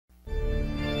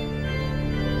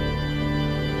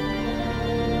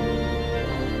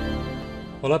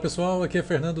Olá pessoal, aqui é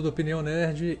Fernando do Opinião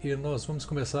Nerd e nós vamos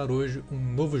começar hoje um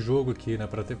novo jogo aqui, né,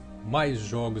 para ter mais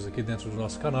jogos aqui dentro do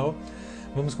nosso canal.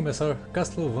 Vamos começar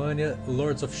Castlevania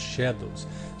Lords of Shadows.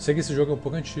 Sei que esse jogo é um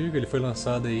pouco antigo, ele foi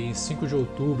lançado aí em 5 de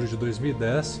outubro de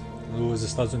 2010 nos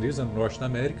Estados Unidos, no Norte da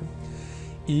América.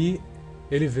 E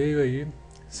ele veio aí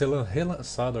ser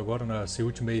relançado agora na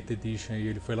Ultimate Edition, e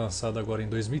ele foi lançado agora em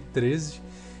 2013,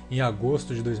 em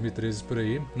agosto de 2013 por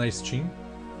aí, na Steam.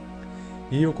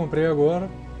 E eu comprei agora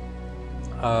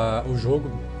o jogo,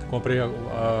 comprei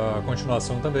a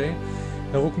continuação também.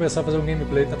 Então eu vou começar a fazer um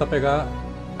gameplay, tentar pegar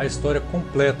a história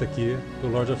completa aqui do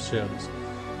Lord of Shadows.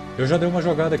 Eu já dei uma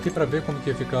jogada aqui para ver como que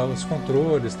ia ficar os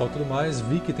controles e tal, tudo mais.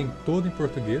 Vi que tem todo em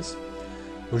português.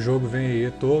 O jogo vem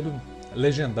aí todo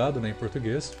legendado, né, em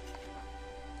português.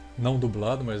 Não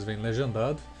dublado, mas vem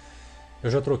legendado.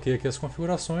 Eu já troquei aqui as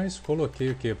configurações,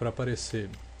 coloquei o que para aparecer,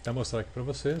 vou mostrar aqui para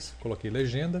vocês. Coloquei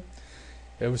legenda.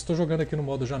 Eu estou jogando aqui no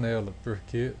modo janela,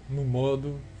 porque no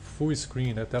modo full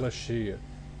screen, né, tela cheia,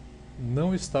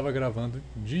 não estava gravando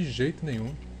de jeito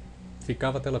nenhum,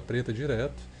 ficava a tela preta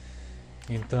direto.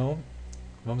 Então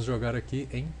vamos jogar aqui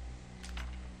em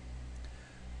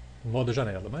modo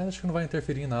janela, mas acho que não vai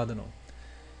interferir em nada não.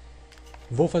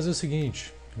 Vou fazer o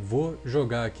seguinte, vou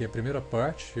jogar aqui a primeira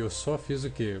parte. Eu só fiz o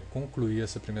que? Concluí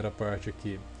essa primeira parte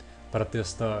aqui para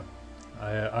testar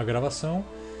a gravação.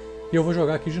 E eu vou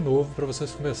jogar aqui de novo para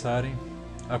vocês começarem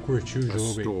a curtir o jogo aí.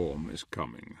 A storm is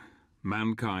coming.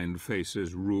 Mankind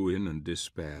faces ruin and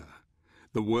despair.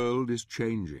 The world is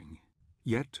changing,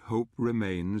 yet hope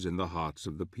remains in the hearts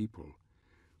of the people.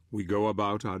 We go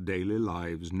about our daily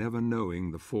lives never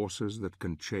knowing the forces that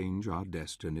can change our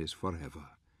destinies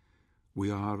forever.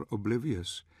 We are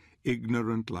oblivious,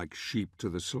 ignorant like sheep to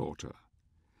the slaughter.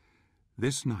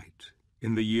 This night,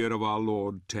 in the year of our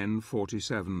Lord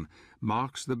 1047,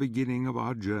 marks the beginning of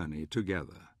our journey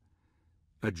together.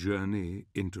 A journey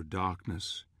into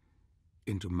darkness,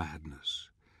 into madness.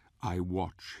 I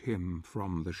watch him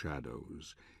from the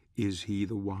shadows. Is he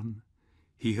the one?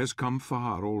 He has come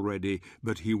far already,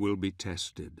 but he will be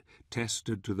tested,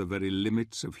 tested to the very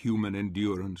limits of human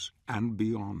endurance and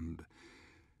beyond.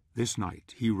 This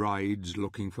night he rides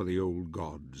looking for the old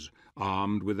gods,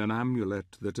 armed with an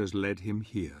amulet that has led him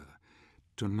here.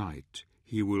 Tonight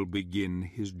he will begin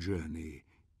his journey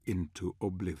into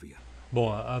oblivion.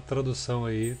 Bom, a tradução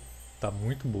aí tá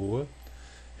muito boa,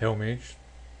 realmente,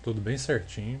 tudo bem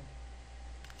certinho.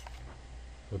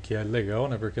 O que é legal,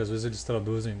 né? Porque às vezes eles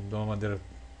traduzem de uma maneira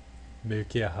meio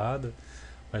que errada,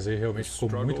 mas aí realmente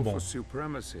ficou muito bom.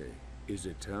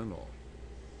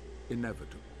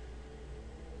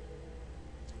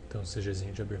 Então,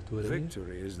 CGzinho de abertura aí.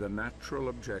 Victory is the natural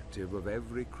objective of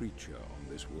every creature on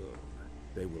this world.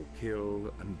 They will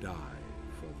kill and die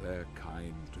for their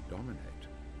kind to dominate.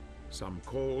 Some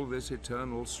call this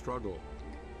eternal struggle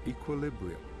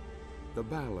equilibrium, the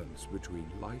balance between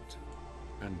light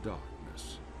and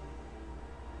darkness.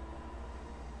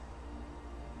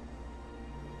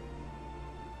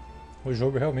 O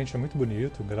jogo realmente é muito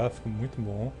bonito, o gráfico muito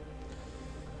bom.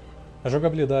 A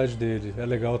jogabilidade dele é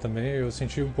legal também. Eu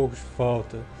senti um pouco de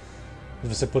falta de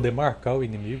você poder marcar o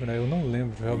inimigo, né? Eu não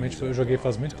lembro, realmente eu joguei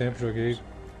faz muito tempo, joguei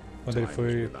quando ele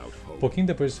foi um pouquinho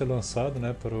depois de ser lançado,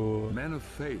 né, para o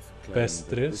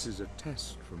PS3.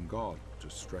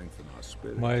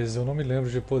 Mas eu não me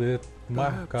lembro de poder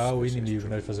marcar o inimigo,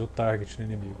 né, de fazer o target no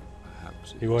inimigo.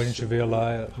 Igual a gente vê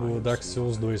lá no Dark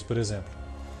Souls 2, por exemplo.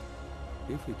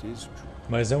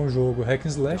 Mas é um jogo hack and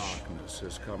slash,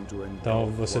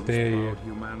 então você tem aí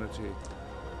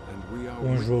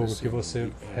um jogo que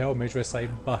você realmente vai sair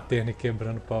batendo e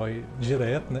quebrando pau aí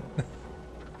direto, né?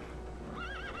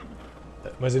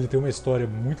 Mas ele tem uma história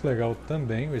muito legal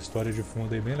também, uma história de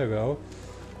fundo aí bem legal.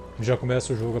 Já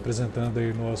começa o jogo apresentando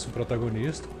aí o nosso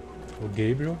protagonista, o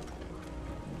Gabriel.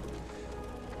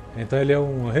 Então ele é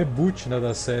um reboot, né,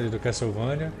 da série do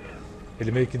Castlevania.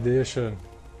 Ele meio que deixa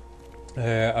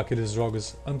aqueles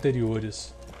jogos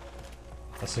anteriores,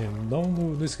 assim, não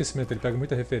no esquecimento. Ele pega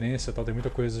muita referência, tal, tem muita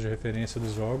coisa de referência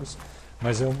dos jogos,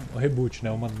 mas é um reboot,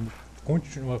 né,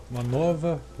 uma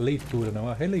nova leitura, né,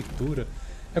 uma releitura.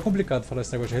 É complicado falar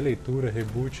esse negócio de releitura,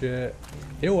 reboot.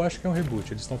 Eu acho que é um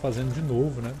reboot. Eles estão fazendo de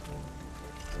novo, né,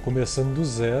 começando do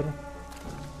zero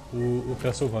o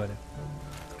Castlevania.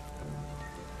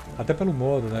 Até pelo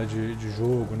modo, né, de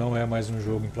jogo, não é mais um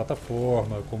jogo em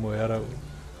plataforma como era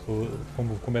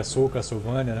como começou o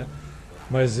Castlevania, né?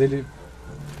 Mas ele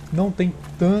não tem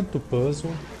tanto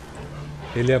puzzle,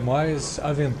 ele é mais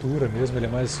aventura mesmo, ele é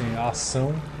mais assim,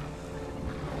 ação.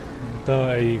 Então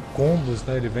aí combos,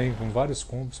 né? Ele vem com vários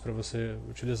combos para você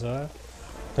utilizar.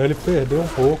 Então ele perdeu um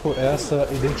pouco essa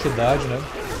identidade, né,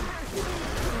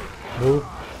 no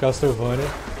Castlevania,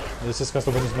 nesses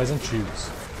Castlevanias mais antigos.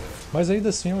 Mas ainda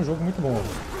assim é um jogo muito bom,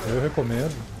 eu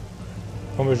recomendo.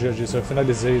 Como eu já disse, eu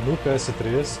finalizei no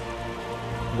PS3,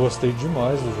 gostei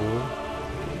demais do jogo.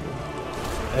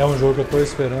 É um jogo que eu estou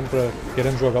esperando,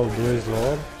 querendo jogar o 2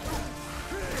 logo.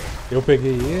 Eu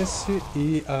peguei esse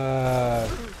e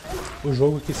o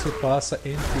jogo que se passa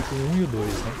entre o 1 e o 2,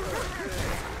 né?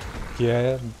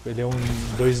 Ele é um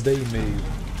 2D e meio.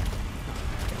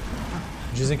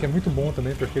 Dizem que é muito bom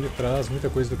também porque ele traz muita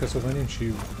coisa do Castlevania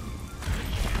antigo.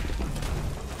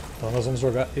 Então nós vamos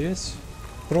jogar esse.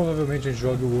 Provavelmente a gente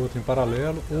joga o outro em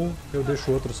paralelo ou eu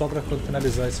deixo o outro só para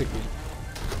finalizar esse aqui.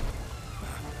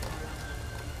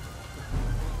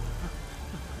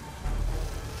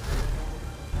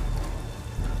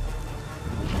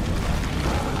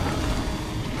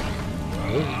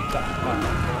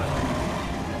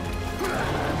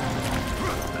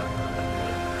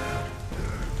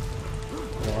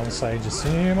 Vamos sair de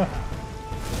cima.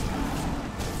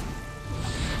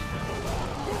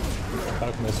 O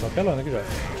cara começou apelando aqui já.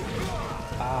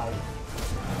 Au.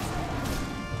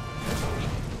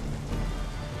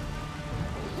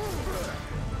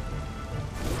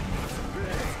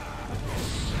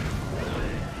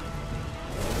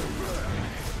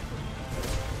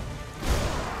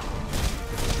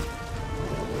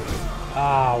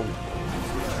 Au.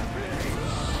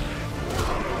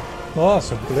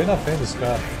 Nossa, eu pulei na frente desse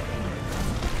cara.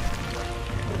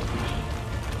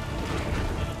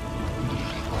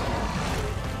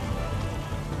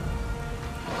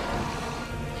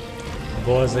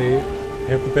 Boss aí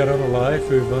recuperando o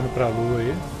life, uivando pra lua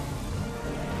aí.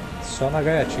 Só na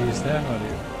gaiatice, né, meu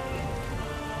amigo?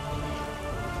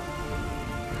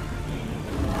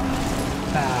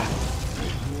 Ah.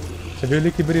 Você viu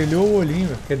ali que brilhou o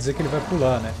olhinho, quer dizer que ele vai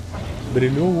pular, né?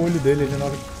 Brilhou o olho dele, na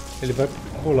hora que ele vai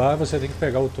pular, você tem que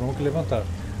pegar o tronco e levantar.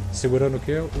 Segurando o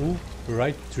que? O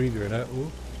right trigger, né? O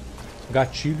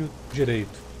gatilho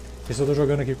direito. Esse eu tô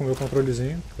jogando aqui com o meu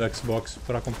controlezinho da Xbox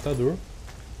para computador,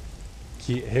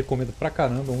 que recomendo pra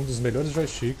caramba, um dos melhores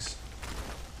joysticks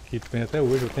que tem até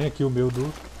hoje. Eu tenho aqui o meu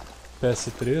do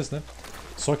PS3, né?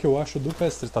 Só que eu acho do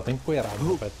PS3, tá até empoeirado,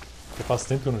 né, pai? Porque faz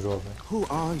tempo que eu não jogo, né?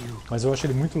 Mas eu acho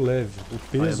ele muito leve. O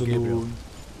peso do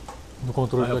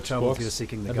controle do Xbox é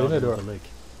bem melhor.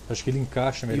 Acho que ele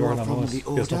encaixa melhor na mão,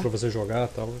 questão pra você jogar e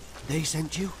tal.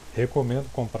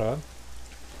 Recomendo comprar.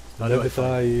 Deve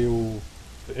estar aí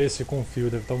esse com fio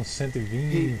deve estar uns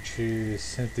 120,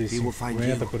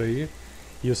 150 por aí.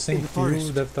 E o sem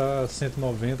fio deve estar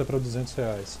 190 para 200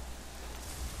 reais.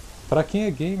 Pra quem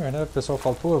é gamer, né, o pessoal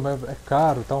fala, pô, mas é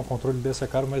caro, tá, um controle desse é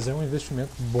caro, mas é um investimento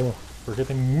bom, porque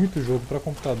tem muito jogo para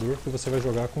computador que você vai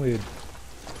jogar com ele.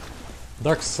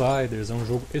 Darksiders é um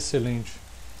jogo excelente,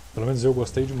 pelo menos eu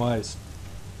gostei demais.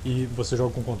 E você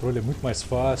joga com controle, é muito mais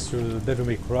fácil. Devil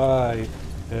May Cry,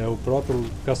 o próprio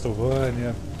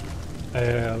Castlevania,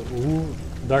 o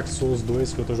Dark Souls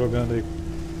 2 que eu tô jogando aí,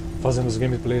 fazendo os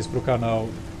gameplays pro canal,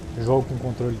 jogo com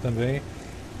controle também,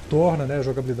 torna, né, a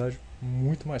jogabilidade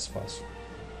muito mais fácil.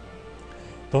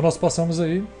 Então nós passamos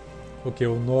aí o que?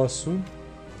 Nossa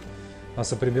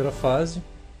primeira fase.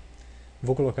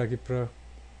 Vou colocar aqui para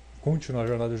continuar a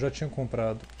jornada. Eu já tinha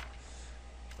comprado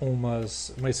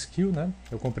uma skill, né?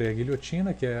 Eu comprei a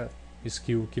guilhotina, que é a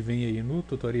skill que vem aí no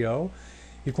tutorial,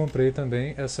 e comprei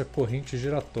também essa corrente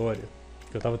giratória,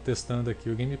 que eu estava testando aqui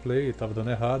o gameplay, estava dando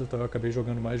errado, então eu acabei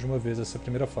jogando mais de uma vez essa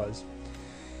primeira fase.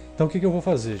 Então o que eu vou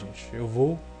fazer, gente? Eu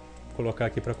vou colocar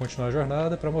aqui para continuar a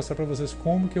jornada, para mostrar para vocês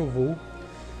como que eu vou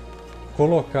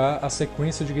colocar a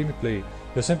sequência de gameplay.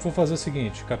 Eu sempre vou fazer o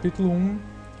seguinte: capítulo 1,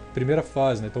 primeira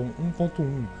fase, né? Então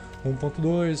 1.1,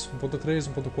 1.2, 1.3,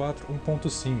 1.4,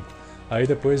 1.5. Aí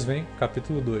depois vem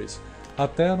capítulo 2,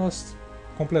 até nós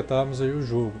completarmos aí o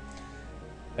jogo.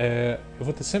 Eu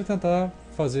vou sempre tentar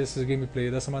fazer esses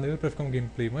gameplay dessa maneira para ficar um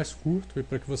gameplay mais curto e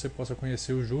para que você possa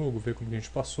conhecer o jogo, ver como que a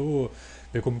gente passou,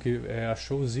 ver como que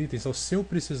achou os itens. Então, se eu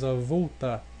precisar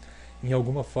voltar em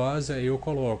alguma fase, aí eu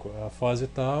coloco a fase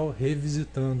tal,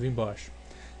 revisitando embaixo,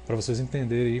 para vocês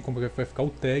entenderem aí como que vai ficar o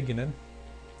tag, né,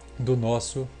 do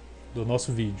nosso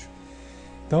vídeo.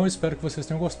 Então eu espero que vocês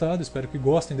tenham gostado, espero que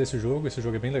gostem desse jogo. Esse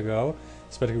jogo é bem legal,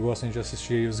 espero que gostem de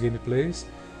assistir os gameplays.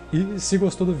 E se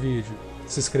gostou do vídeo,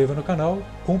 se inscreva no canal,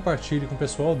 compartilhe com o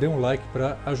pessoal, dê um like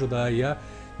para ajudar aí a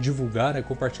divulgar, né,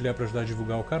 compartilhar para ajudar a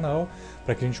divulgar o canal,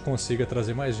 para que a gente consiga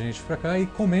trazer mais gente para cá. E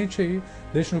comente aí,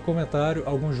 deixe no comentário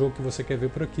algum jogo que você quer ver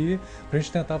por aqui, para a gente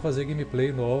tentar fazer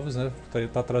gameplay novos, né,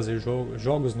 tentar trazer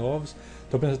jogos novos.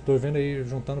 Estou vendo aí,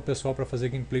 juntando o pessoal para fazer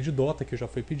gameplay de Dota, que já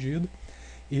foi pedido.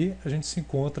 E a gente se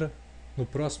encontra no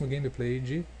próximo gameplay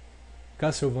de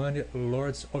Castlevania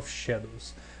Lords of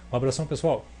Shadows. Um abração,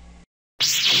 pessoal!